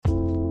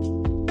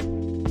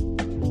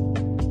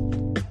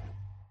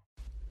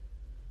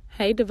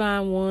Hey,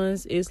 Divine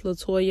Ones, it's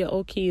Latoya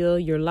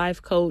Okia, your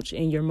life coach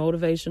and your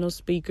motivational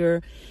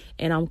speaker,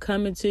 and I'm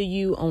coming to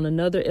you on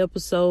another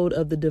episode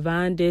of the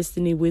Divine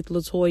Destiny with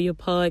Latoya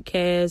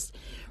podcast.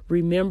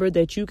 Remember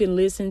that you can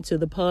listen to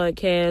the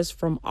podcast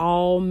from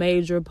all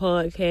major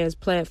podcast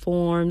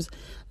platforms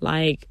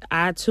like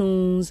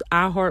iTunes,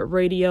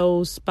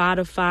 iHeartRadio,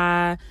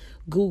 Spotify,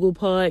 Google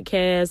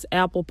Podcasts,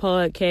 Apple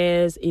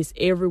Podcasts. It's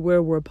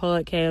everywhere where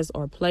podcasts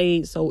are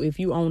played. So if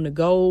you on the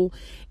go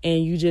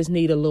and you just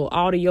need a little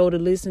audio to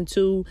listen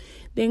to,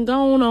 then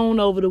go on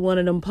over to one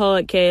of them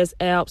podcast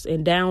apps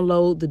and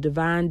download the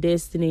Divine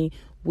Destiny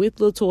with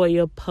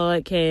Latoya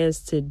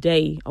podcast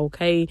today.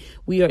 Okay,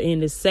 we are in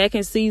the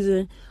second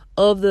season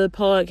of the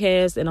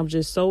podcast, and I'm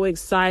just so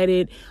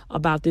excited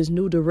about this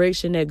new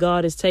direction that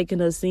God is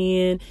taking us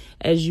in.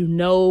 As you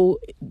know,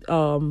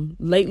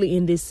 lately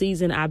in this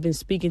season, I've been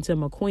speaking to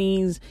my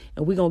queens,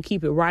 and we're going to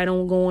keep it right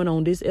on going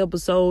on this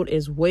episode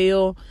as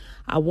well.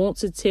 I want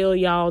to tell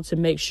y'all to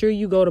make sure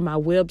you go to my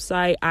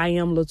website,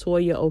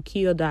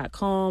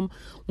 IamLatoyaOkia.com.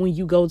 When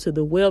you go to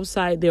the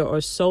website, there are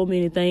so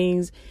many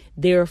things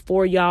there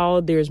for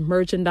y'all. There's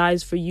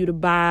merchandise for you to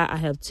buy. I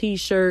have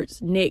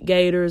t-shirts, neck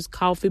gaiters,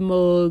 coffee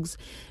mugs.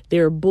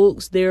 There are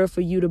books there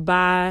for you to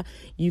buy.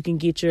 You can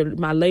get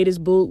my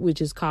latest book, which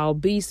is called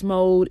Beast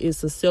Mode.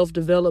 It's a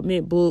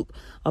self-development book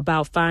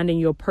about finding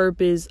your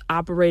purpose,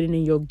 operating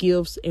in your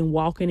gifts, and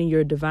walking in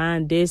your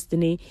divine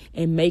destiny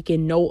and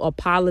making no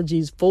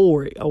apologies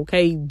for it.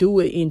 Okay, do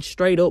it in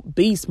straight up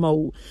beast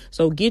mode.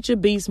 So get your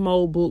Beast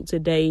Mode book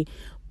today.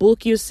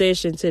 Book your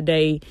session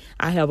today.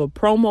 I have a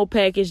promo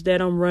package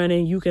that I'm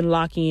running. You can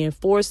lock in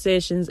 4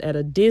 sessions at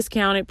a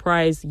discounted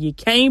price. You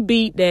can't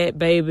beat that,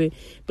 baby.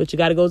 But you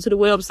got to go to the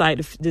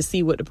website to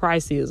see what the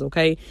price is,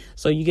 okay?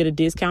 So you get a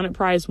discounted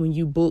price when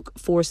you book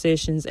 4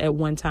 sessions at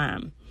one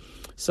time.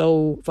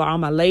 So for all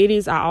my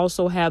ladies, I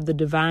also have the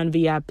Divine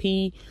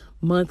VIP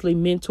monthly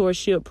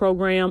mentorship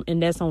program,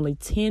 and that's only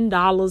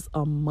 $10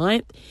 a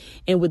month.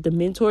 And with the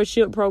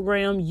mentorship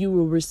program, you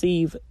will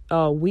receive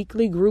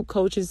weekly group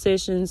coaching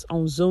sessions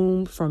on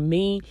Zoom from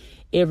me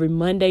every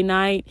Monday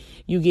night.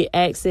 You get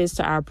access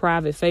to our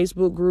private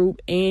Facebook group,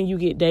 and you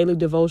get daily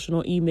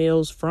devotional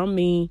emails from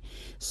me.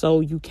 So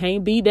you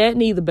can't beat that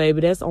neither,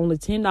 baby. That's only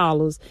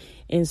 $10.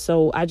 And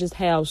so I just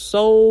have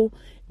so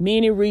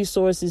many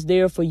resources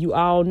there for you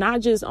all,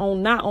 not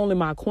only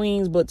my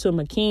queens, but to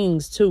my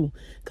kings too,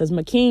 because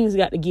my kings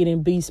got to get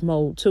in beast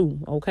mode too.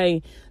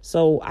 Okay,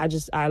 so I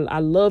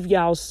love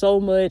y'all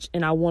so much,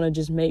 and I want to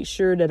just make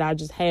sure that I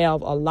just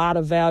have a lot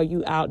of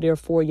value out there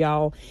for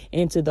y'all.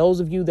 And to those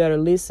of you that are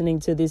listening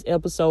to this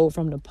episode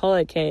from the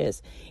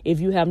podcast, if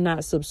you have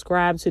not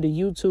subscribed to the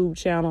YouTube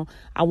channel,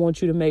 I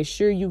want you to make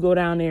sure you go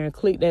down there and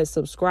click that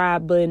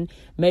subscribe button.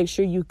 Make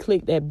sure you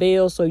click that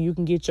bell so you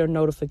can get your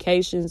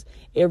notifications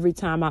every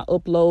time I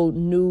upload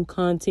new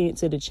content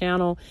to the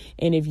channel.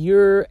 And if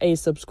you're a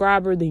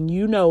subscriber, then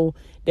you know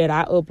that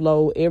I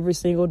upload every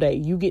single day.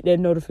 You get that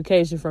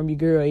notification from your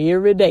girl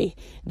every day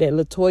that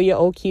Latoya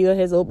Okia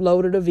has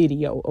uploaded a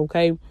video,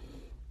 okay?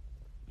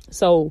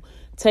 So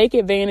take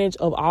advantage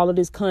of all of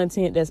this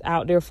content that's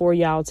out there for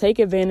y'all. Take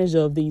advantage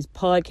of these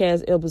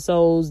podcast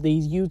episodes,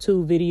 these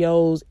YouTube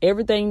videos,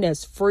 everything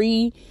that's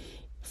free.com,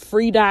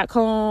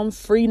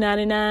 free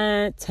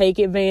 99. Take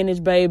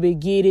advantage, baby.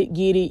 Get it,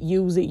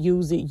 use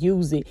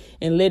it,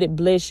 and let it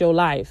bless your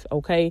life.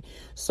 Okay.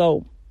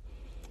 So,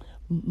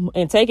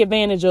 and take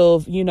advantage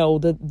of,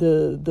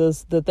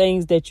 the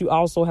things that you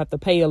also have to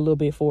pay a little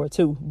bit for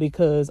too,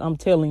 because I'm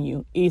telling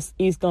you,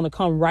 it's going to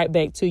come right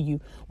back to you.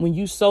 When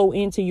you sow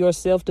into your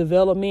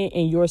self-development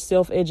and your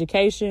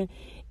self-education,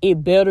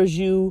 it betters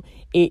you,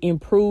 it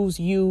improves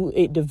you,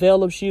 it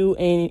develops you,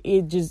 and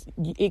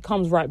it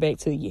comes right back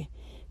to you.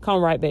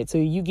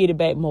 You get it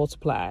back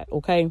multiplied.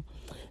 Okay.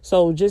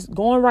 So just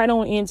going right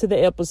on into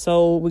the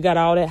episode, we got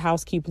all that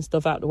housekeeping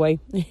stuff out the way.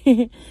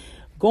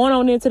 Going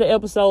on into the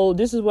episode,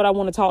 this is what I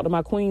want to talk to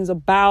my queens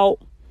about.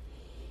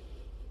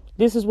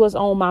 This is what's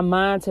on my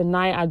mind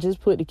tonight. I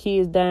just put the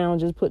kids down,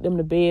 just put them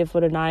to bed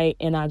for the night,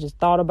 and I just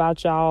thought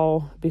about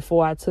y'all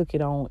before I took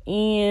it on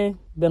in.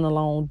 Been a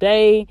long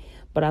day,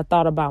 but I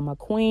thought about my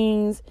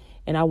queens,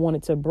 and I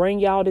wanted to bring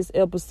y'all this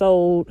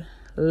episode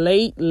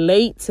late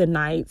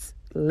tonight.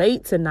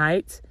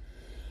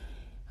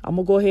 I'm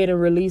gonna go ahead and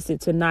release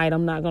it tonight.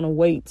 I'm not gonna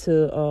wait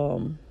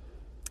to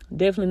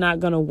definitely not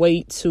gonna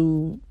wait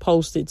to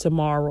post it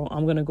tomorrow.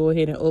 I'm gonna go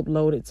ahead and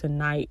upload it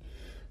tonight.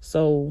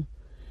 So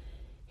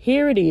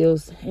here it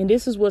is, and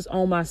this is what's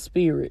on my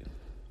spirit.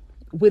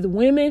 With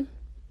women,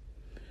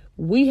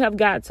 we have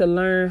got to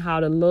learn how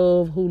to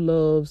love who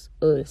loves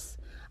us.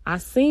 I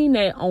seen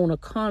that on a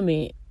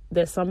comment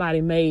that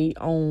somebody made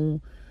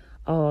on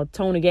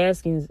Tony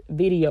Gaskins'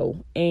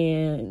 video,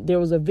 and there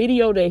was a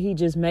video that he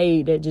just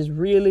made that just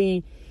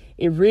really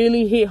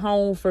hit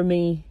home for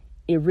me.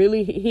 He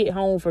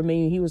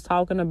was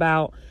talking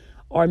about,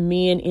 are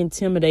men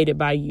intimidated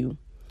by you?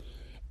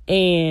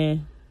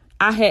 And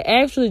I had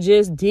actually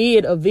just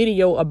did a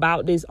video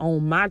about this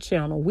on my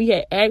channel. We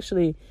had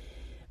actually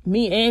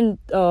me and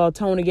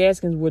Tony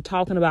Gaskins were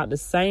talking about the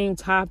same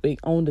topic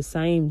on the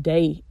same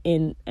day,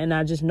 and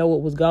I just know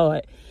it was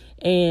God.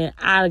 And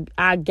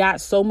I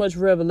got so much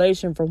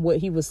revelation from what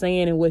he was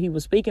saying and what he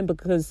was speaking,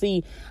 because,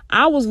 see,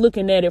 I was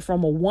looking at it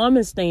from a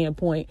woman's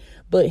standpoint,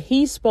 but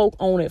he spoke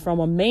on it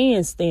from a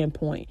man's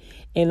standpoint.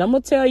 And I'm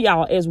going to tell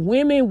y'all, as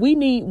women, we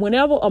need,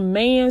 whenever a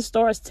man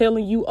starts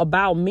telling you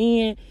about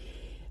men,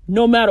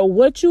 no matter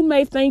what you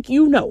may think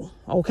you know,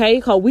 okay,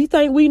 because we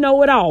think we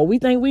know it all. We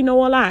think we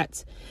know a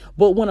lot.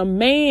 But when a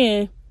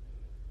man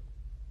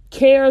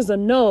cares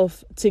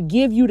enough to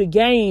give you the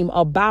game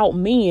about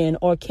men,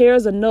 or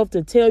cares enough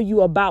to tell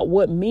you about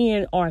what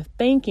men are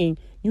thinking,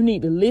 you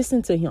need to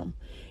listen to him.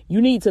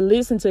 You need to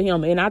listen to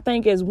him. And I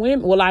think as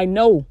women, well, I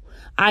know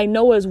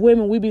as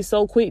women, we be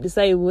so quick to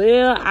say,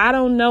 well, I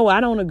don't know. I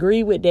don't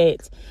agree with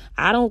that.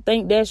 I don't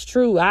think that's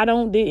true.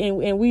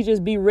 And we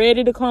just be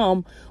ready to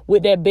come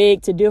with that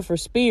beg to differ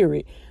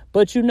spirit.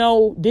 But, you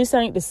know, this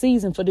ain't the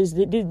season for this.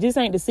 This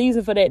ain't the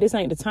season for that. This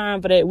ain't the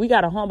time for that. We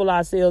got to humble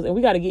ourselves, and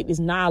we got to get this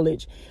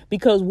knowledge,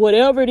 because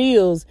whatever it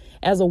is,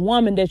 as a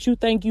woman, that you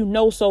think you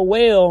know so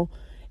well,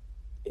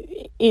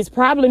 it's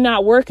probably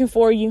not working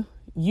for you.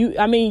 You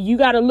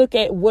got to look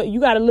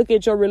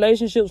at your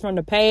relationships from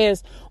the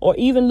past, or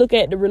even look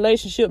at the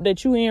relationship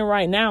that you in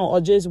right now,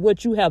 or just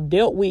what you have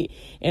dealt with.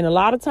 And a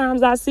lot of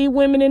times I see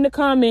women in the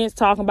comments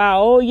talking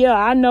about, oh yeah,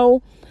 I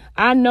know,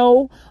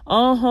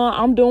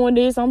 I'm doing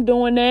this, I'm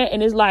doing that.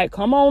 And it's like,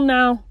 come on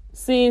now,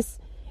 sis,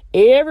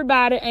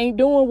 everybody ain't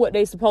doing what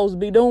they supposed to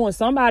be doing.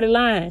 Somebody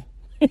lying.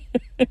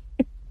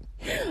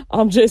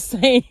 I'm just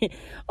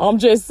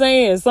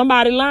saying,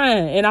 somebody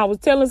lying. And I was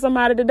telling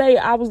somebody today,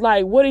 I was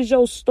like, what is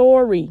your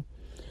story?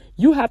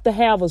 You have to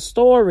have a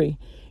story.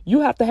 You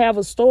have to have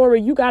a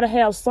story. You got to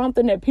have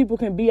something that people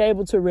can be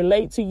able to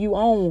relate to you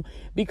on,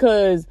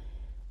 because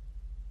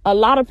a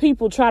lot of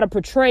people try to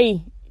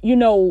portray, you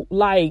know,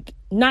 like,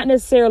 not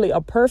necessarily a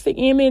perfect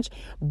image,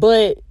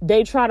 but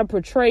they try to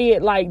portray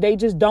it like they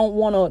just don't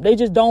want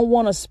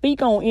to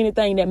speak on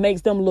anything that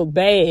makes them look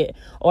bad,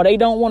 or they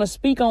don't want to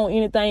speak on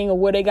anything or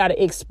where they got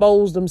to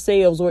expose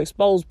themselves or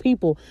expose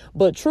people.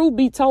 But truth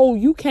be told,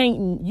 you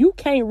can't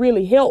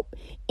really help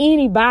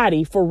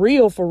anybody for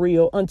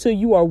real until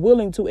you are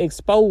willing to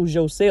expose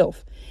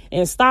yourself.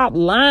 And stop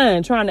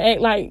lying, trying to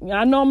act like,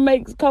 I know I'm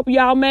making a couple of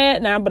y'all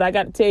mad now, but I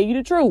got to tell you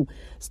the truth.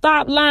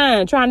 Stop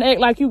lying, trying to act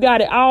like you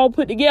got it all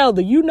put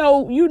together. You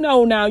know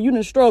now, you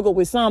done struggled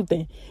with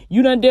something.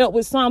 You done dealt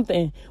with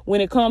something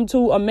when it come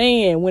to a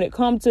man, when it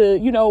come to,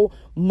 you know,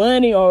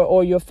 money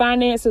or your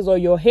finances or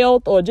your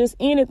health or just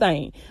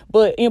anything.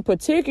 But in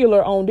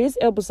particular on this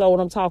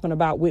episode, I'm talking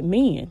about with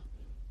men.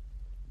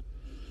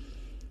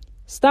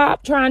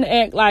 Stop trying to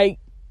act like,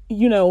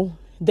 you know,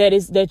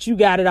 that you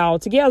got it all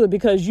together,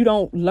 because you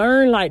don't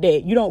learn like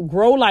that. You don't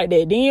grow like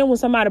that. Then when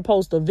somebody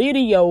posts a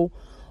video,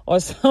 or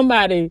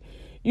somebody,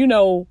 you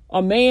know,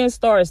 a man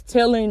starts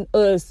telling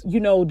us, you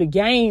know, the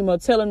game, or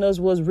telling us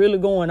what's really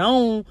going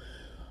on,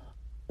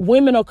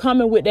 women are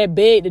coming with that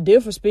beg to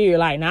differ spirit.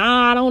 Like,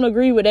 nah, I don't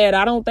agree with that.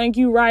 I don't think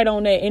you right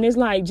on that. And it's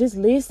like, just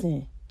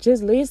listen.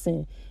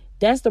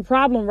 That's the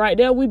problem right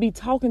there. We be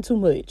talking too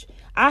much.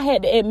 I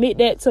had to admit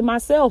that to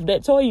myself,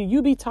 that told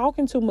you be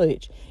talking too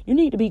much. You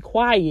need to be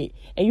quiet,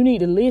 and you need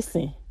to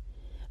listen.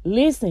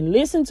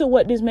 Listen to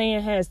what this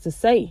man has to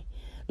say.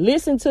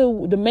 Listen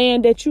to the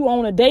man that you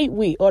on a date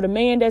with, or the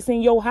man that's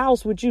in your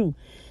house with you,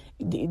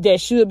 that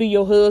should be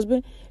your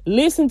husband.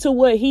 Listen to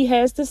what he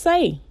has to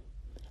say.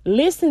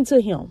 Listen to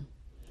him.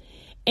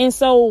 And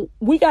so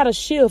we got to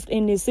shift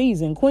in this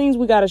season. Queens,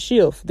 we got to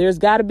shift. There's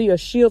got to be a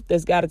shift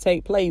that's got to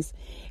take place.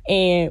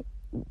 And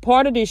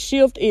part of this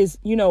shift is,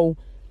 you know,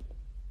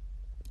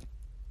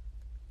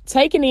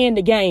 taking in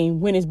the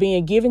game when it's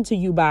being given to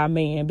you by a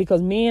man,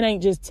 because men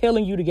ain't just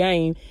telling you the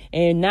game.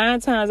 And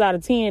 9 times out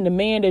of 10, the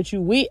man that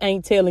you with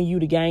ain't telling you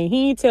the game.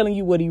 He ain't telling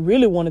you what he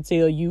really want to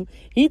tell you.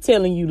 He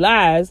telling you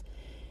lies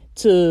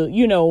to,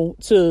 you know,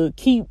 to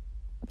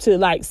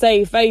like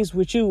save face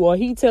with you, or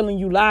he telling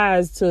you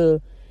lies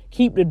to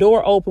keep the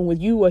door open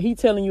with you, or he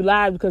telling you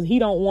lies because he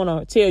don't want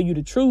to tell you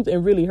the truth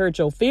and really hurt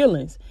your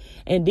feelings.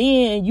 And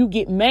then you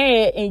get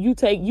mad and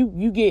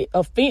you get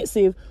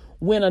offensive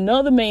when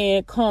another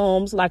man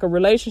comes, like a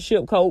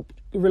relationship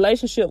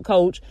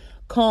coach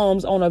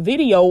comes on a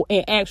video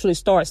and actually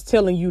starts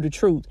telling you the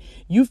truth.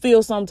 You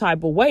feel some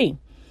type of way.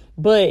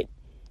 But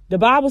the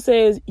Bible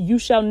says you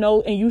shall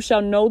know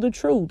the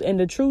truth, and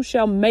the truth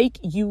shall make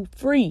you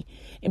free.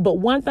 But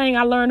one thing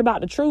I learned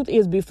about the truth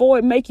is, before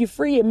it make you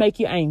free, it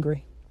make you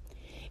angry.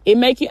 It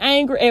make you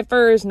angry at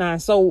first now.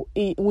 So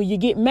when you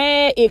get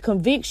mad, it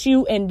convicts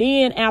you. And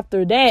then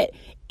after that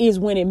is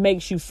when it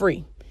makes you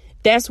free.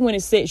 That's when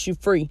it sets you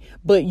free.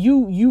 But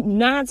you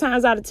 9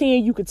 times out of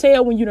 10, you could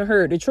tell when you done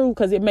heard the truth,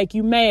 because it make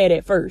you mad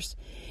at first.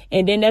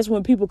 And then that's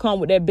when people come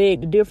with that beg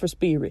to differ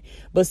spirit.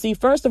 But see,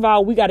 first of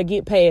all, we got to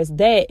get past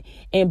that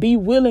and be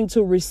willing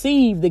to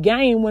receive the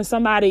game when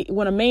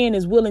a man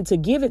is willing to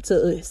give it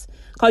to us.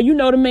 Because you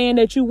know the man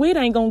that you with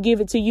ain't going to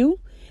give it to you.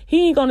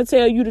 He ain't going to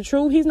tell you the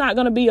truth. He's not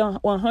going to be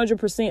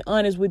 100%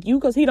 honest with you,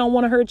 because he don't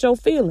want to hurt your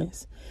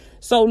feelings.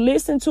 So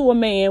listen to a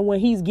man when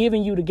he's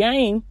giving you the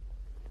game.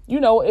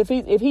 If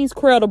he's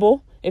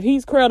credible,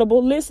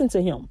 listen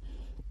to him.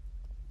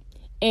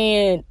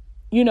 And,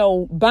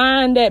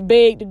 bind that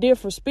beg to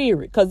differ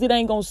spirit, because it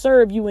ain't going to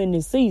serve you in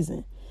this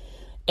season.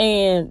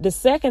 And the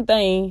second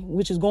thing,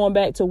 which is going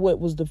back to what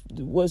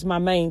was my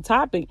main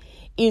topic,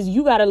 is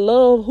you got to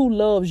love who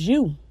loves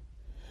you.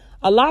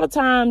 A lot of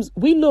times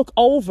we look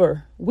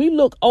over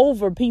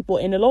people,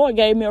 and the Lord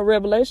gave me a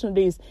revelation of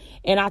this.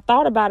 And I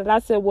thought about it. I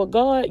said, well,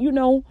 God,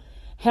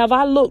 have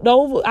I looked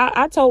over?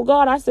 I told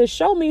God, I said,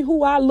 show me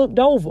who I looked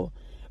over.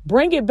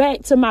 Bring it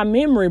back to my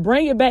memory.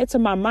 Bring it back to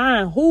my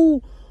mind.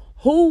 Who,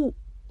 and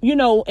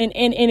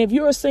if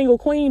you're a single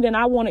queen, then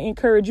I want to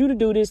encourage you to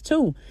do this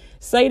too.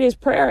 Say this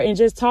prayer and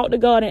just talk to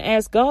God and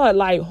ask God,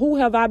 like, who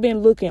have I been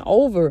looking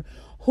over?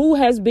 Who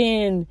has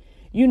been,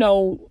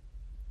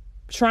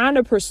 trying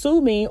to pursue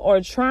me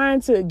or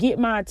trying to get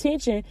my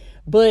attention?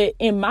 But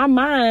in my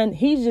mind,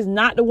 he's just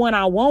not the one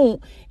I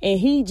want. And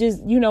he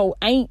just,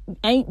 ain't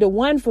the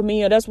one for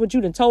me. Or that's what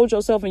you done told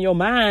yourself in your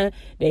mind,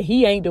 that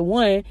he ain't the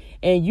one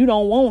and you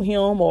don't want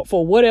him, or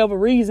for whatever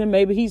reason.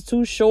 Maybe he's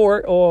too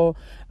short, or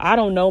I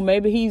don't know.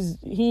 Maybe he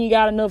ain't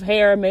got enough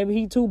hair. Maybe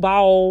he too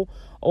bald,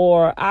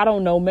 or I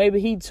don't know. Maybe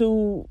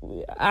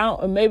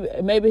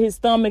maybe his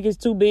stomach is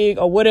too big,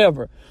 or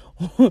whatever.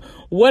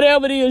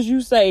 Whatever it is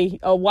you say,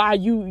 why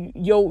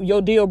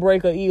your deal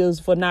breaker is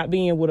for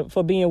being with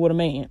a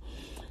man.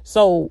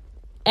 So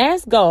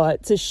ask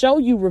God to show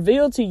you,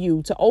 reveal to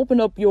you, to open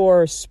up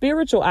your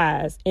spiritual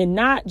eyes, and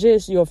not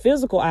just your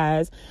physical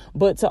eyes,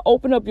 but to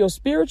open up your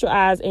spiritual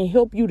eyes and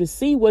help you to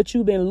see what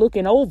you've been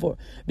looking over,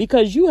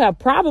 because you have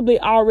probably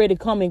already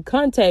come in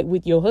contact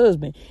with your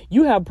husband.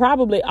 You have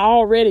probably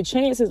already,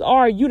 chances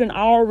are you done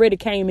already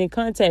came in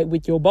contact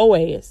with your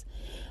Boaz.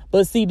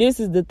 But see, this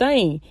is the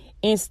thing.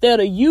 Instead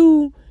of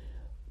you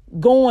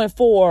going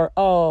for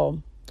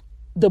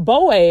the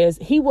Boaz,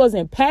 he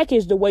wasn't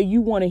packaged the way you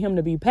wanted him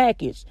to be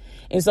packaged.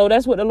 And so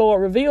that's what the Lord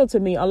revealed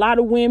to me. A lot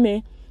of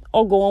women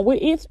are going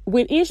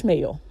with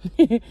Ishmael.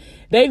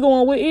 They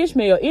going with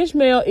Ishmael.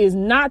 Ishmael is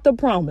not the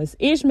promise.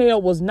 Ishmael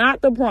was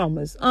not the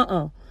promise.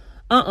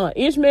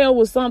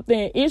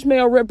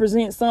 Ishmael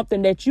represents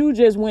something that you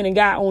just went and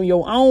got on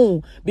your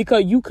own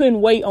because you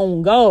couldn't wait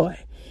on God.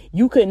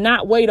 You could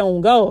not wait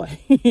on God.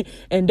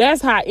 And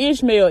that's how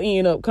Ishmael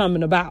ended up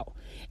coming about.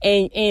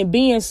 And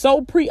being so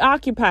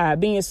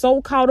preoccupied, being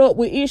so caught up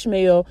with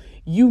Ishmael,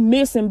 you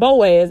missing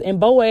Boaz, and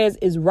Boaz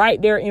is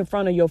right there in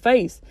front of your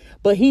face,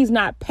 but he's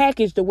not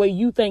packaged the way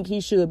you think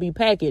he should be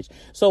packaged.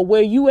 So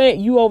where you at,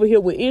 you over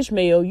here with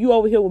Ishmael, you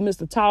over here with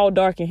Mr. Tall,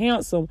 dark, and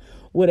handsome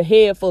with a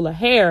head full of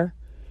hair,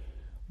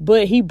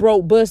 but he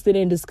broke, busted,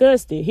 and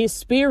disgusted. His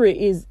spirit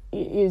is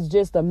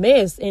just a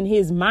mess, and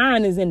his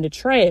mind is in the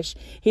trash.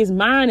 His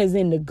mind is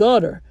in the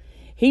gutter.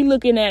 He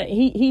looking at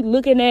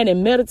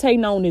and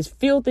meditating on this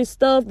filthy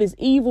stuff, this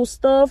evil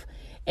stuff,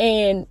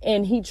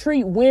 and he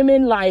treat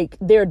women like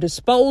they're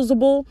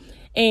disposable,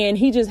 and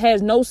he just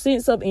has no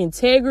sense of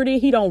integrity.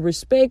 He don't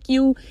respect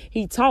you.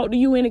 He talk to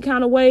you any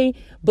kind of way,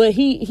 but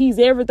he's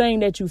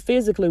everything that you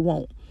physically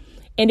want.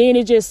 And then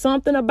it's just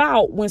something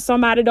about when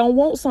somebody don't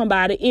want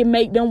somebody, it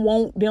make them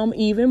want them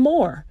even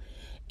more.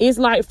 It's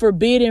like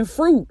forbidden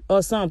fruit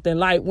or something.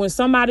 Like when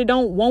somebody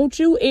don't want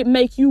you, it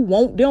make you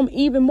want them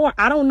even more.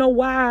 I don't know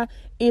why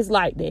it's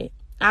like that.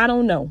 I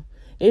don't know.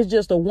 It's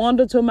just a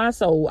wonder to my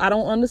soul. I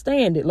don't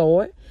understand it,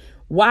 Lord.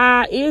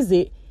 Why is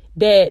it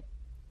that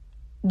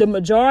the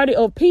majority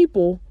of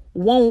people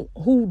want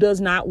who does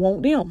not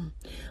want them?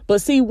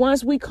 But see,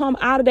 once we come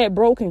out of that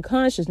broken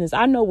consciousness,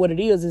 I know what it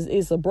is.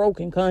 It's a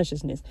broken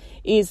consciousness.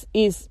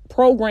 It's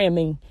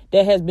programming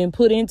that has been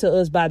put into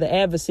us by the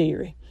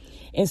adversary.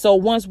 And so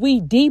once we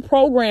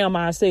deprogram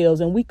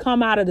ourselves and we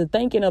come out of the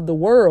thinking of the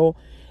world,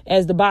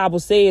 as the Bible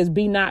says,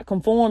 be not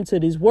conformed to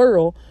this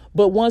world.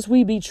 But once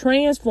we be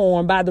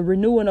transformed by the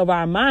renewing of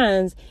our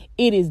minds,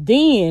 it is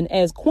then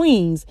as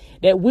queens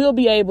that we'll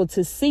be able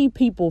to see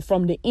people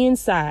from the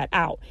inside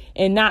out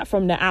and not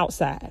from the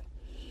outside.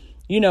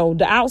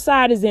 The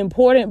outside is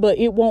important, but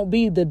it won't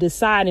be the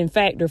deciding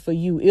factor for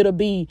you. It'll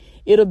be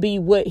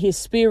what his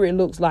spirit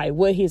looks like,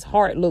 what his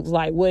heart looks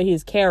like, what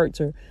his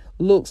character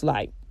looks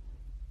like.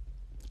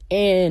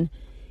 And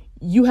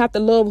you have to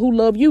love who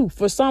love you.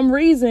 For some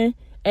reason,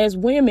 as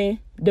women,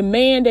 the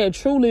man that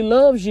truly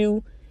loves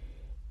you,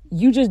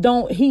 you just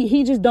don't,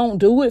 he just don't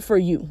do it for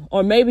you.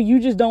 Or maybe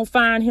you just don't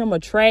find him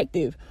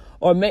attractive,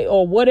 or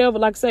whatever,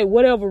 like I say,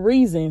 whatever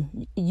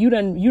reason, you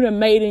done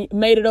made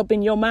it up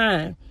in your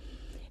mind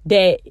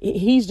that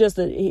he's just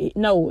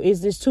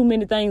it's just too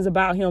many things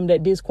about him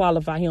that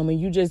disqualify him,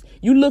 and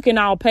you looking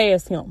all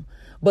past him.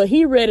 But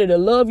he ready to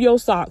love your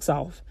socks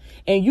off,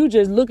 and you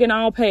just looking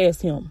all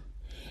past him.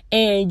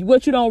 And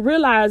what you don't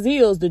realize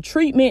is the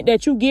treatment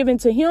that you giving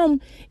to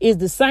him is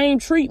the same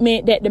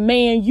treatment that the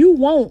man you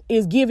want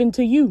is giving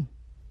to you.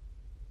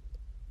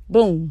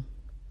 Boom.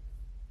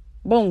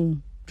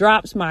 Boom.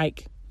 Drops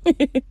mic.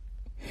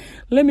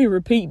 Let me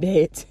repeat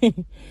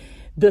that.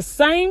 The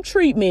same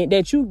treatment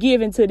that you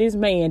giving to this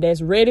man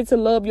that's ready to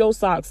love your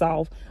socks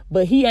off,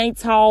 but he ain't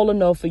tall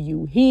enough for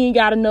you. He ain't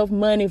got enough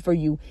money for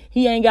you.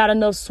 He ain't got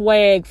enough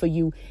swag for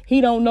you.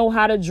 He don't know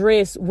how to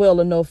dress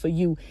well enough for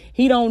you.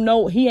 He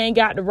ain't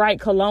got the right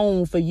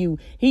cologne for you.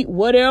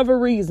 Whatever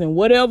reason,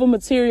 whatever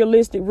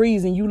materialistic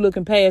reason you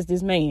looking past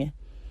this man.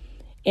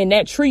 And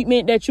that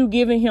treatment that you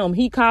giving him,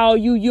 he call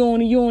you, you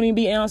don't even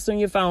be answering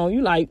your phone.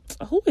 You like,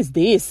 who is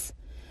this?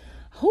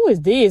 Who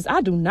is this?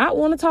 I do not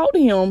want to talk to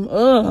him.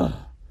 Ugh.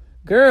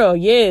 Girl,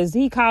 yes,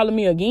 he calling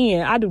me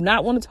again. I do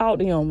not want to talk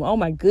to him. Oh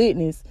my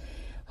goodness.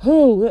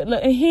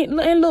 And he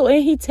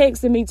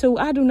texting me too.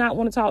 I do not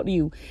want to talk to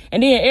you.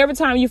 And then every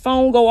time your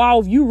phone go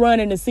off, you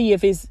running to see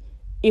if it's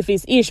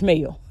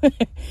Ishmael.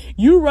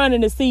 You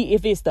running to see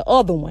if it's the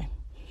other one.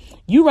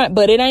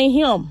 But it ain't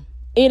him.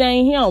 It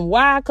ain't him.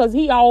 Why? Because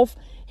he off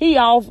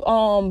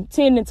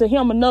tending to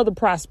him another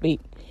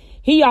prospect.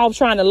 He off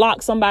trying to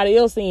lock somebody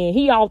else in.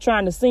 He off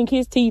trying to sink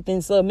his teeth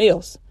in something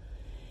else.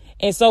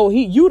 And so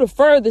you the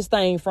furthest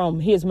thing from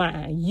his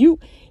mind.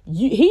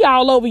 He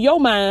all over your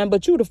mind,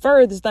 but you the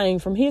furthest thing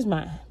from his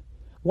mind.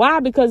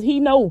 Why? Because he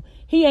know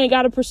he ain't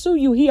got to pursue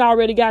you. He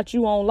already got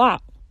you on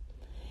lock.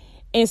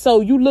 And so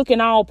you looking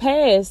all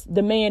past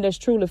the man that's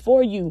truly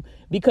for you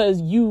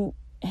because you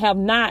have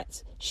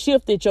not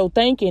shifted your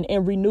thinking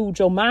and renewed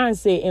your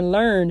mindset and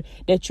learned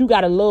that you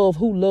got to love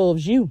who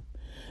loves you.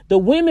 The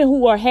women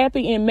who are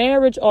happy in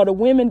marriage are the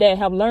women that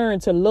have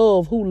learned to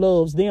love who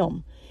loves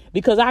them.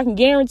 Because I can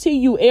guarantee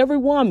you every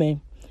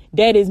woman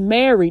that is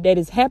married, that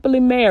is happily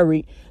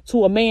married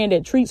to a man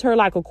that treats her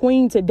like a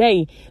queen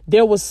today,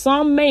 there was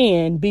some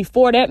man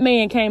before that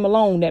man came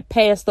along that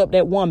passed up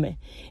that woman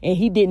and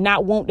he did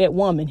not want that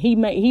woman. He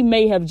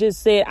may have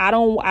just said,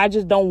 I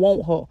just don't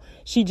want her.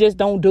 She just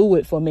don't do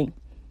it for me.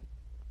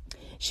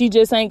 She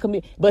just ain't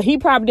committed. But he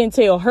probably didn't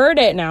tell her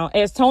that now.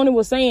 As Tony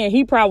was saying,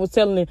 he probably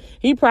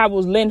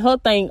was letting her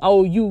think,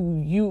 oh,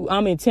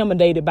 I'm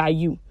intimidated by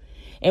you.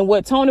 And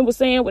what Tony was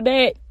saying with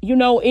that,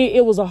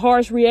 it was a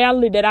harsh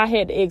reality that I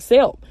had to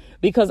accept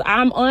because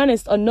I'm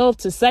honest enough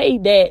to say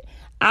that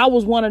I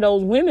was one of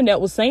those women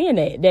that was saying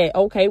that,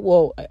 okay,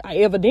 well,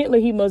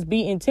 evidently he must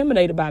be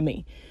intimidated by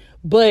me.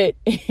 But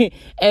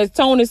as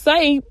Tony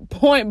say,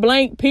 point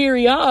blank,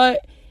 period,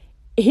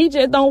 he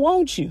just don't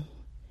want you.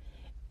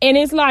 And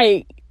it's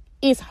like,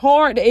 it's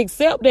hard to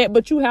accept that,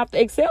 but you have to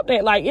accept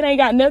that. Like, it ain't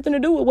got nothing to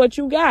do with what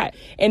you got.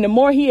 And the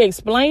more he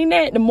explained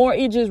that, the more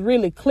it just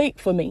really clicked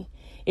for me.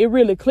 It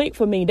really clicked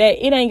for me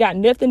that it ain't got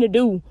nothing to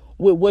do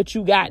with what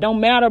you got. Don't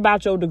matter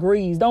about your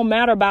degrees. Don't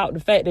matter about the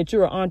fact that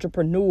you're an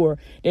entrepreneur,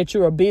 that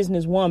you're a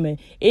businesswoman.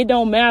 It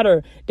don't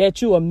matter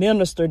that you're a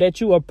minister, that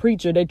you're a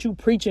preacher, that you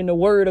preaching the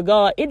word of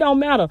God. It don't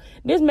matter.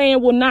 This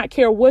man will not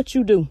care what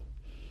you do.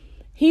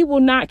 He will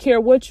not care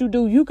what you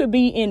do. You could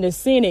be in the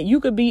Senate. You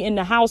could be in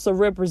the House of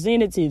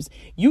Representatives.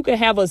 You could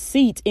have a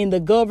seat in the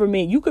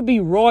government. You could be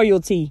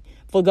royalty,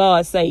 for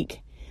God's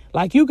sake.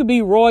 Like, you could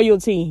be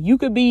royalty. You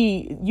could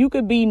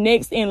be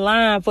next in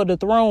line for the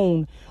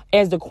throne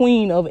as the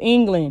Queen of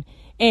England.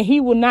 And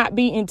he will not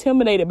be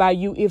intimidated by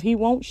you if he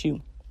wants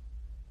you.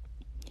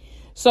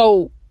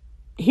 So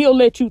he'll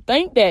let you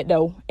think that,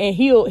 though. And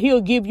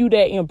he'll give you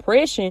that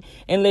impression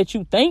and let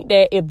you think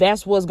that if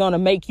that's what's going to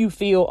make you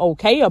feel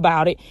okay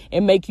about it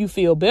and make you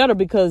feel better,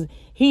 because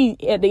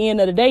at the end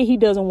of the day, he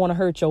doesn't want to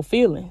hurt your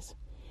feelings.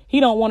 He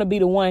don't want to be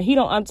the one.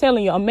 I'm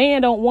telling you, a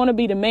man don't want to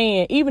be the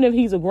man, even if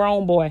he's a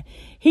grown boy.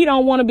 He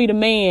don't want to be the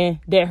man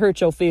that hurt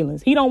your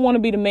feelings. He don't want to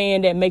be the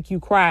man that make you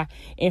cry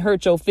and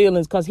hurt your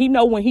feelings, because he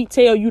know when he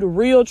tell you the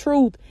real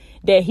truth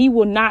that he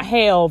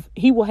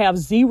will have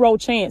zero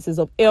chances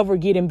of ever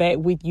getting back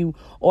with you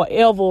or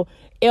ever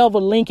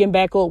linking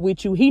back up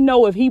with you. He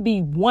know if he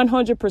be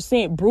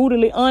 100%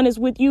 brutally honest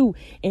with you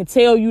and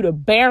tell you the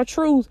bare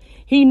truth,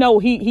 he know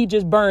he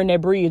just burned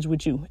that bridge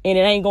with you and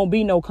it ain't gonna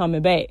be no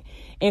coming back.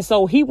 And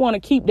so he want to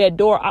keep that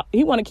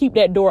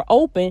door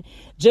open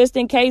just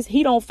in case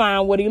he don't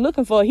find what he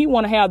looking for. He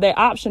want to have that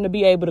option to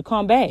be able to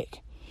come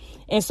back.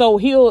 And so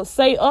he'll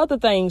say other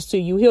things to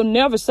you. He'll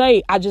never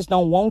say, I just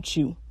don't want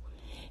you.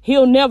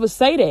 He'll never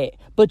say that.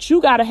 But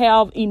you got to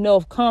have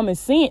enough common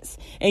sense,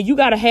 and you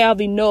got to have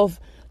enough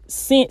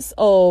sense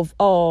of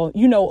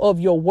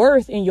your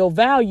worth and your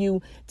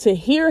value to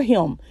hear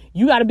him.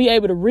 You got to be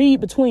able to read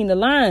between the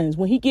lines.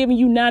 When he giving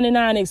you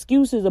 99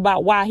 excuses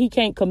about why he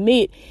can't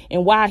commit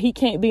and why he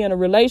can't be in a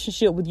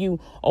relationship with you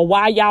or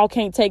why y'all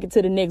can't take it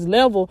to the next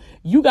level,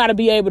 you got to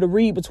be able to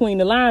read between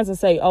the lines and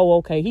say, oh,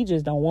 okay, he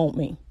just don't want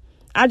me.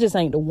 I just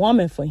ain't the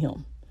woman for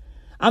him.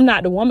 I'm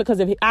not the woman, because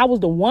if I was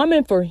the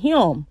woman for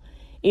him,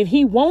 if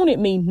he wanted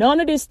me, none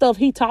of this stuff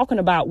he talking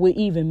about would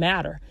even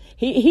matter.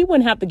 He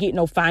wouldn't have to get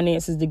no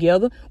finances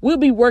together. We'll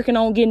be working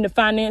on getting the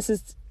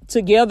finances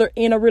together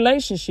in a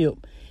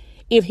relationship.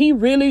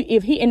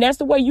 And that's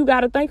the way you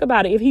got to think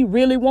about it. If he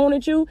really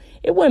wanted you,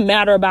 it wouldn't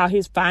matter about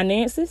his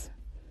finances.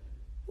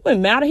 It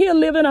wouldn't matter. He'll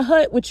live in a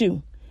hut with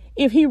you.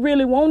 If he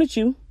really wanted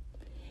you,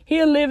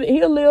 he'll live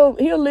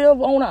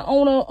on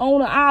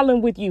an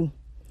island with you.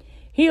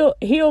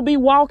 He'll be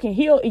walking.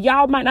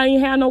 Y'all might not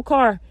even have no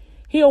car.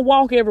 He'll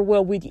walk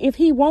everywhere with you. If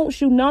he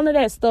wants you, none of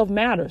that stuff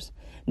matters.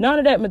 None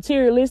of that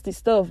materialistic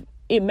stuff,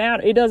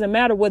 it doesn't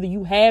matter whether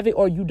you have it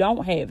or you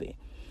don't have it.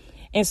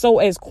 And so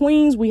as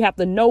queens, we have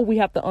to know, we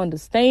have to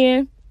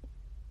understand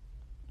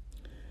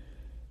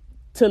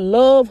to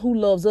love who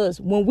loves us.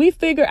 When we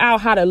figure out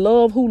how to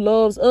love who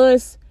loves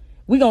us,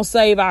 we're going to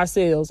save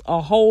ourselves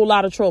a whole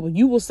lot of trouble.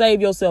 You will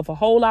save yourself a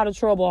whole lot of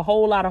trouble, a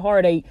whole lot of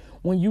heartache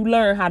when you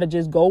learn how to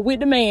just go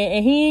with the man.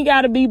 And he ain't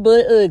got to be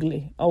butt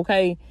ugly,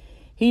 okay?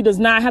 He does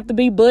not have to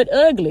be butt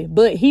ugly,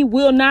 but he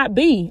will not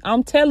be.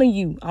 I'm telling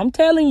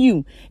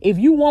you, if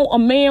you want a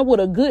man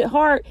with a good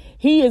heart,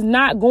 he is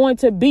not going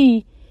to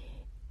be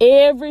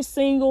every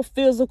single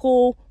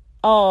physical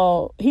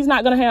he's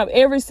not going to have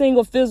every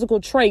single physical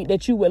trait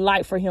that you would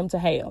like for him to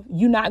have.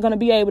 You're not going to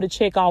be able to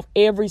check off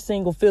every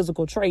single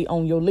physical trait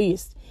on your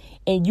list.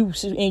 And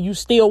you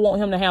still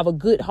want him to have a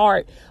good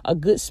heart, a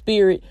good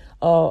spirit,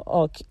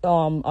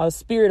 a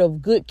spirit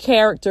of good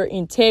character,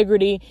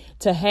 integrity,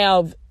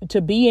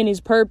 to be in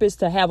his purpose,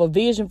 to have a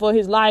vision for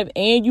his life.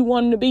 And you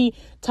want him to be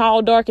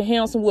tall, dark, and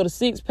handsome with a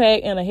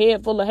 6-pack and a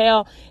head full of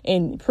hair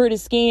and pretty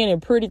skin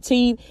and pretty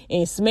teeth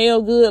and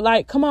smell good.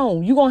 Like, come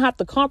on, you're going to have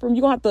to compromise.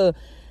 You're going to have to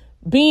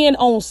being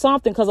on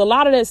something, because a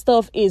lot of that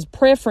stuff is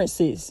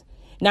preferences.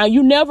 Now,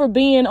 you never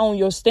being on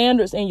your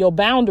standards and your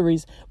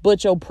boundaries,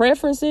 but your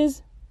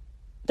preferences,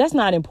 that's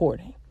not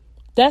important.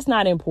 That's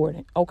not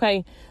important.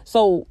 Okay.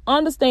 So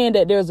understand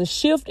that there's a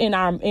shift in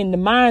the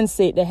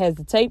mindset that has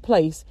to take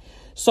place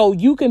so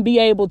you can be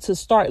able to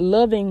start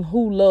loving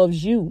who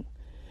loves you,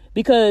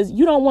 because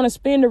you don't want to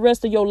spend the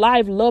rest of your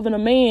life loving a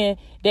man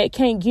that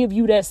can't give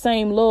you that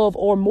same love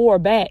or more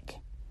back.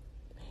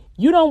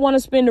 You don't want to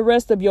spend the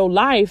rest of your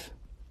life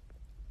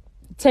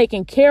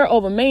taking care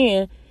of a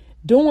man,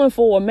 doing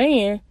for a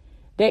man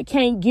that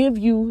can't give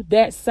you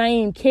that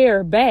same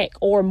care back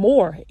or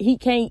more. He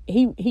can't,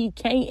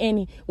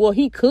 well,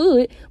 he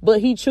could,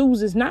 but he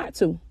chooses not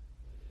to.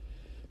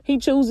 He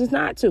chooses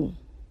not to.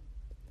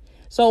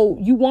 So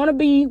you want to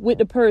be with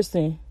the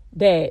person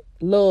that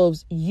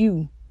loves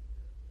you,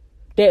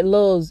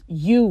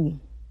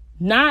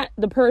 not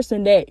the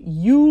person that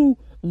you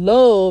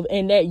love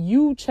and that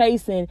you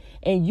chasing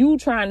and you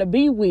trying to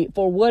be with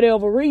for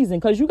whatever reason.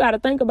 Because you got to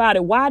think about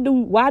it. Why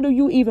do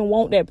you even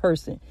want that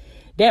person?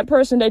 That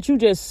person that you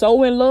just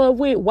so in love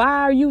with,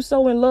 why are you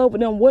so in love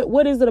with them?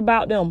 What is it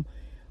about them?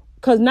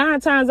 Because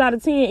 9 times out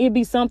of 10, it'd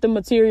be something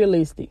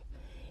materialistic.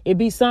 It'd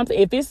be something.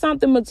 If it's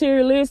something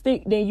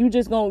materialistic, then you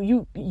just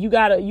you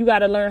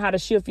gotta learn how to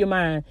shift your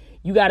mind.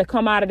 You got to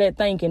come out of that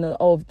thinking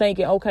of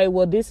thinking, okay,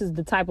 well, this is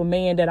the type of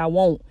man that I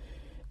want.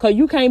 Because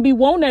you can't be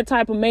wanting that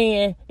type of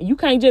man. You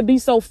can't just be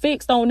so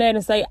fixed on that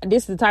and say,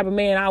 this is the type of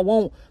man I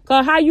want.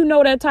 Because how you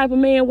know that type of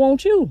man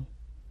wants you?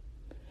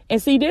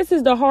 And see, this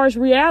is the harsh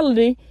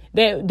reality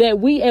that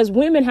we as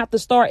women have to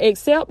start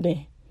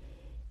accepting.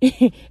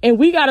 And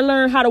we got to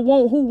learn how to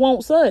want who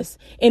wants us.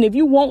 And if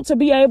you want to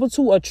be able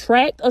to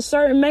attract a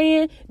certain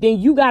man, then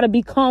you got to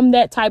become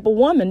that type of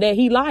woman that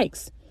he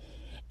likes.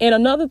 And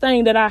another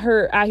thing that I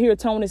hear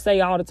Tony say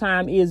all the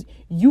time is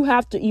you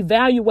have to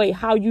evaluate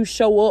how you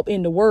show up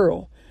in the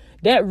world.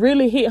 That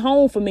really hit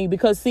home for me,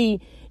 because,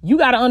 see, you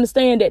got to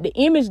understand that the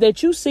image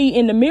that you see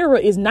in the mirror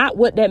is not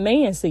what that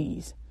man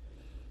sees.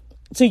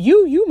 To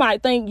you, you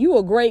might think you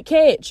a great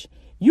catch.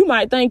 You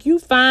might think you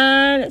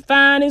fine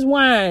as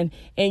wine.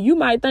 And you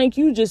might think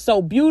you just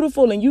so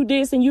beautiful and you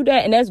this and you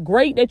that. And that's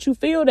great that you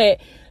feel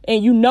that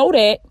and you know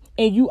that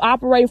and you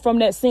operate from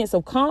that sense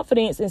of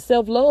confidence and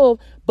self-love.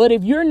 But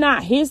if you're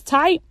not his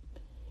type,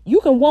 you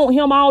can want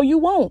him all you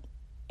want.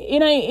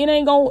 It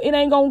ain't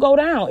gonna go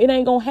down. It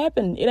ain't gonna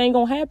happen. It ain't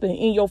gonna happen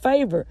in your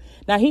favor.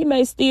 Now, he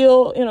may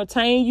still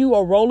entertain you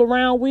or roll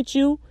around with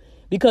you,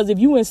 because if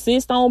you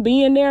insist on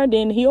being there,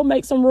 then he'll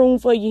make some room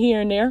for you here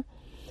and there.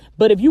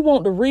 But if you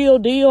want the real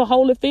deal,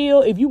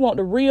 Holyfield, if you want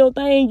the real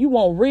thing, you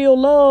want real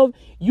love,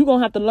 you're going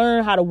to have to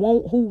learn how to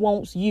want who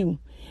wants you.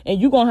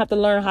 And you're going to have to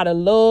learn how to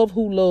love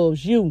who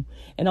loves you.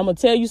 And I'm going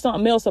to tell you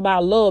something else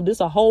about love. This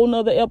is a whole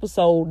nother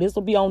episode. This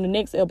will be on the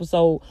next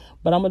episode.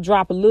 But I'm going to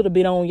drop a little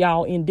bit on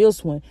y'all in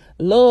this one.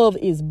 Love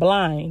is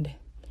blind.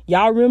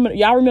 Y'all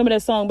remember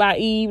that song by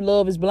Eve,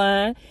 Love is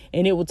Blind,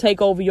 and it will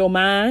take over your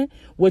mind.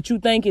 What you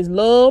think is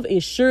love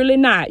is surely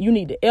not. You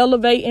need to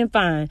elevate and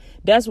find.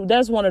 That's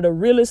one of the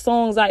realest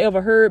songs I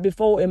ever heard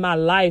before in my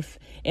life.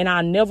 And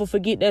I'll never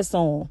forget that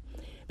song,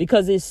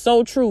 because it's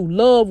so true.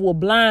 Love will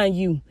blind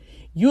you.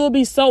 You'll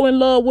be so in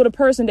love with a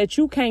person that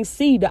you can't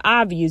see the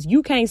obvious.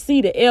 You can't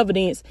see the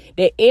evidence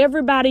that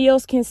everybody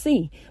else can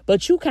see,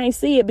 but you can't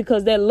see it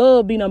because that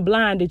love be done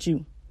blinded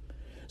you.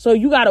 So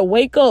you got to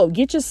wake up,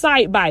 get your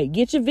sight back,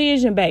 get your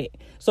vision back,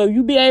 so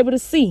you be able to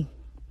see.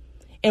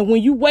 And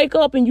when you wake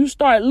up and you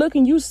start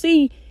looking, you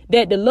see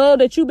that the love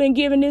that you've been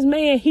giving this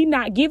man, he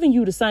not giving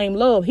you the same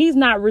love. He's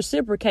not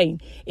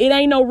reciprocating. It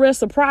ain't no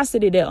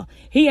reciprocity there.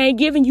 He ain't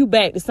giving you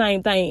back the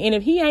same thing. And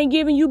if he ain't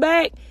giving you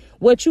back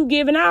what you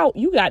giving out,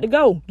 you got to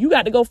go. You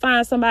got to go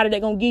find somebody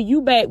that gonna give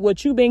you back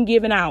what you've been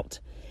giving out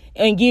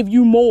and give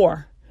you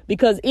more.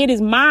 because it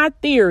is my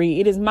theory.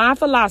 It is my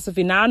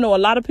philosophy. Now, I know a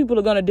lot of people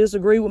are going to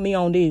disagree with me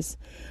on this,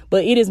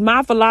 but it is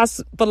my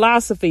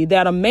philosophy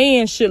that a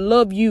man should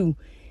love you,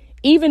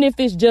 even if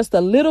it's just a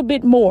little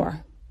bit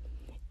more,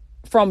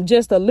 from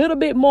just a little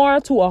bit more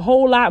to a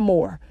whole lot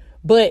more.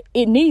 But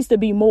it needs to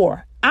be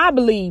more. I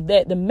believe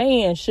that the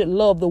man should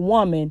love the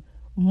woman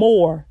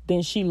more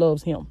than she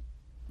loves him.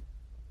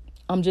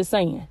 I'm just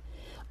saying.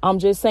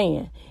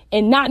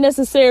 And not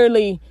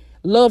necessarily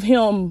love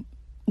him.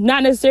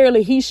 Not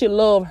necessarily he should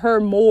love her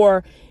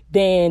more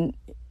than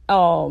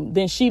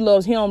she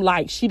loves him.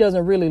 Like she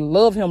doesn't really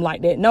love him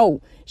like that.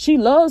 No, she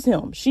loves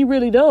him. She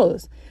really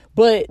does.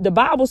 But the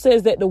Bible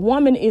says that the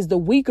woman is the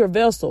weaker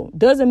vessel.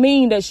 Doesn't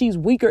mean that she's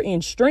weaker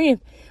in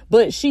strength,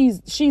 but she's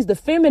the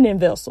feminine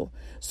vessel.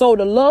 So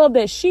the love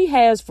that she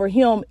has for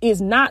him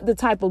is not the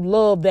type of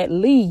love that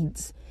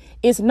leads.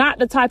 It's not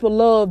the type of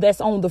love that's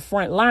on the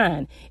front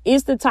line.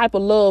 It's the type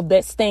of love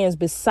that stands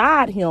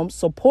beside him,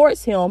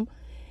 supports him,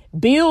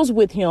 builds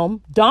with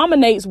him,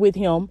 dominates with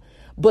him.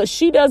 But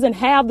she doesn't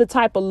have the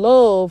type of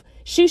love.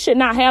 She should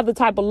not have the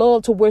type of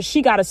love to where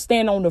she got to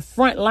stand on the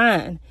front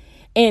line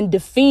and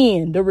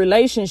defend the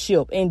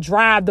relationship and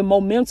drive the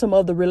momentum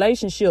of the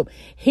relationship.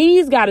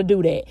 He's got to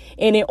do that.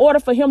 And in order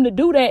for him to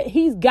do that,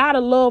 he's got to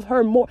love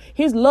her more.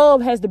 His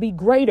love has to be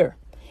greater.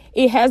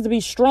 It has to be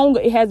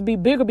stronger. It has to be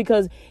bigger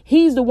because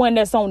he's the one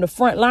that's on the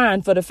front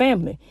line for the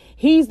family.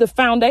 He's the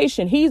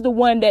foundation. He's the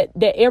one that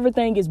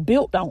everything is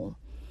built on.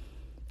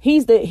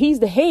 He's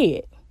the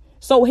head.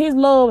 So his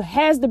love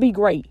has to be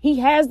great. He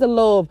has to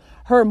love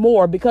her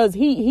more because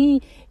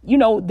she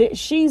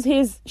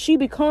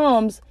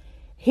becomes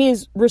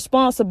his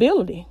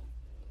responsibility.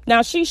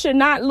 Now, she should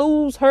not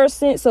lose her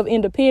sense of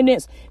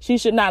independence. She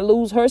should not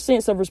lose her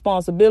sense of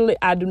responsibility.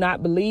 I do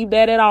not believe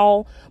that at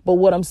all. But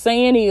what I'm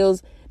saying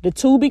is the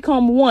two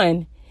become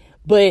one.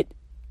 But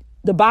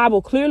the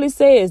Bible clearly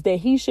says that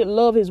he should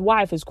love his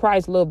wife as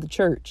Christ loved the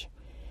church,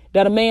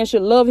 that a man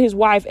should love his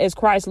wife as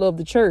Christ loved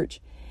the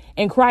church.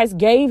 And Christ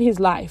gave his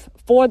life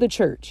for the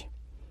church,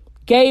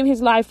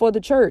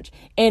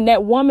 And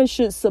that woman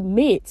should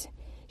submit.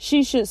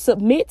 She should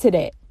submit to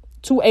that,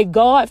 to a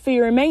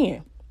God-fearing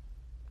man.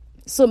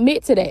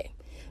 Submit to that.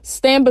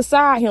 Stand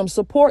beside him,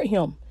 support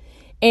him,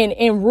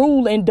 and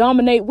rule and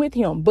dominate with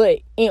him. But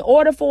in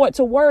order for it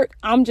to work,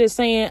 I'm just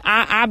saying,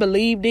 I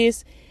believe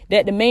this,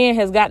 that the man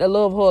has got to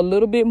love her a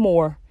little bit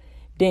more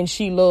than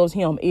she loves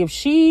him. If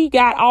she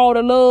got all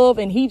the love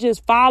and he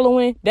just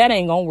following, that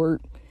ain't gonna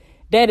work.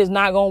 That is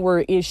not going to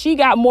work. If she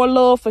got more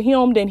love for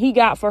him than he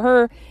got for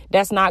her,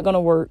 that's not going to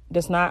work.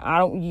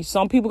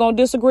 Some people going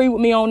to disagree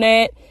with me on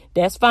that.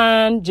 That's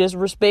fine. Just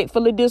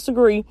respectfully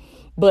disagree.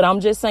 But I'm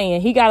just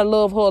saying he got to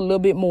love her a little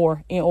bit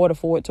more in order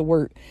for it to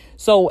work.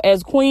 So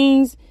as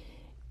queens,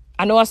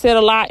 I know I said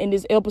a lot in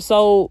this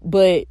episode,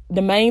 but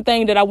the main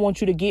thing that I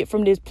want you to get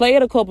from this, play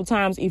it a couple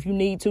times if you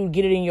need to,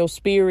 get it in your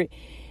spirit.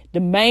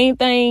 The main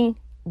thing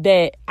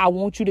that I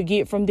want you to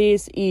get from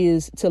this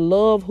is to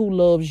love who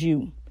loves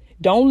you.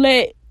 Don't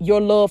let your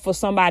love for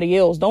somebody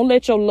else, don't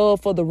let your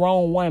love for the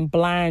wrong one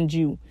blind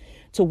you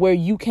to where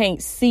you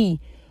can't see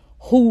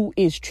who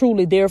is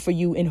truly there for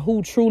you and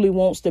who truly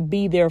wants to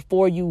be there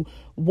for you.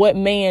 What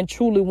man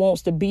truly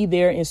wants to be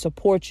there and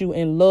support you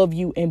and love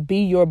you and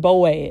be your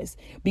Boaz,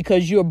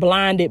 because you're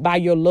blinded by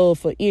your love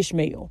for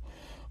Ishmael.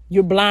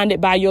 You're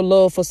blinded by your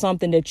love for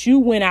something that you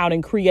went out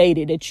and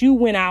created, that you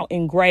went out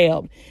and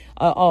grabbed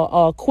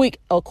a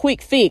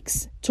quick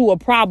fix to a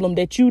problem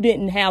that you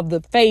didn't have the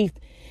faith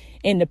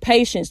and the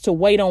patience to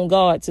wait on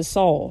God to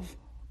solve.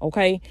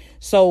 Okay,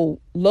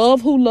 so love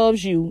who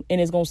loves you,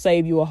 and it's going to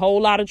save you a whole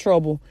lot of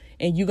trouble,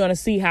 and you're going to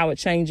see how it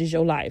changes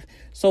your life.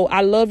 So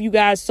I love you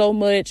guys so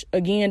much.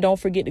 Again, don't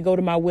forget to go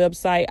to my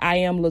website,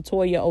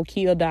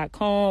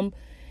 IamLatoyaOkia.com,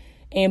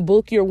 and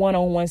book your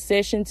one-on-one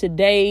session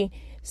today.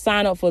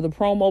 Sign up for the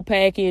promo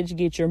package,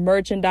 get your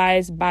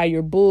merchandise, buy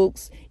your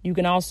books. You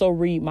can also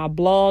read my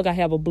blog. I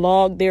have a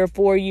blog there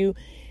for you.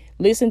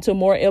 Listen to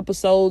more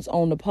episodes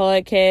on the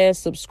podcast.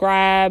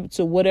 Subscribe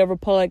to whatever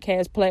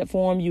podcast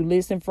platform you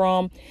listen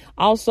from.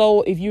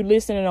 Also, if you're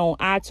listening on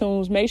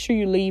iTunes, make sure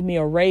you leave me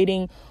a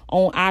rating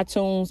on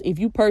iTunes. If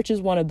you purchase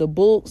one of the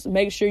books,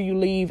 make sure you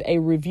leave a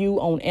review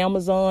on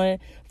Amazon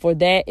for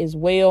that as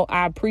well.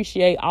 I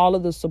appreciate all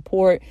of the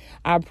support.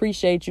 I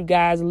appreciate you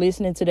guys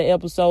listening to the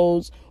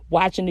episodes,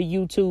 watching the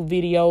YouTube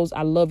videos.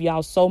 I love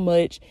y'all so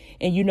much.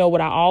 And you know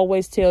what I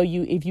always tell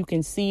you, if you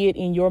can see it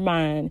in your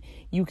mind,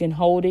 you can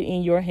hold it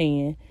in your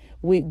hand.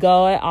 With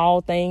God, all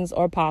things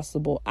are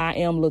possible. I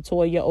am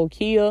Latoya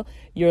Okia,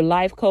 your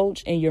life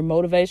coach and your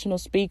motivational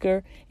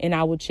speaker, and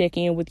I will check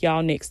in with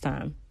y'all next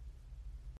time.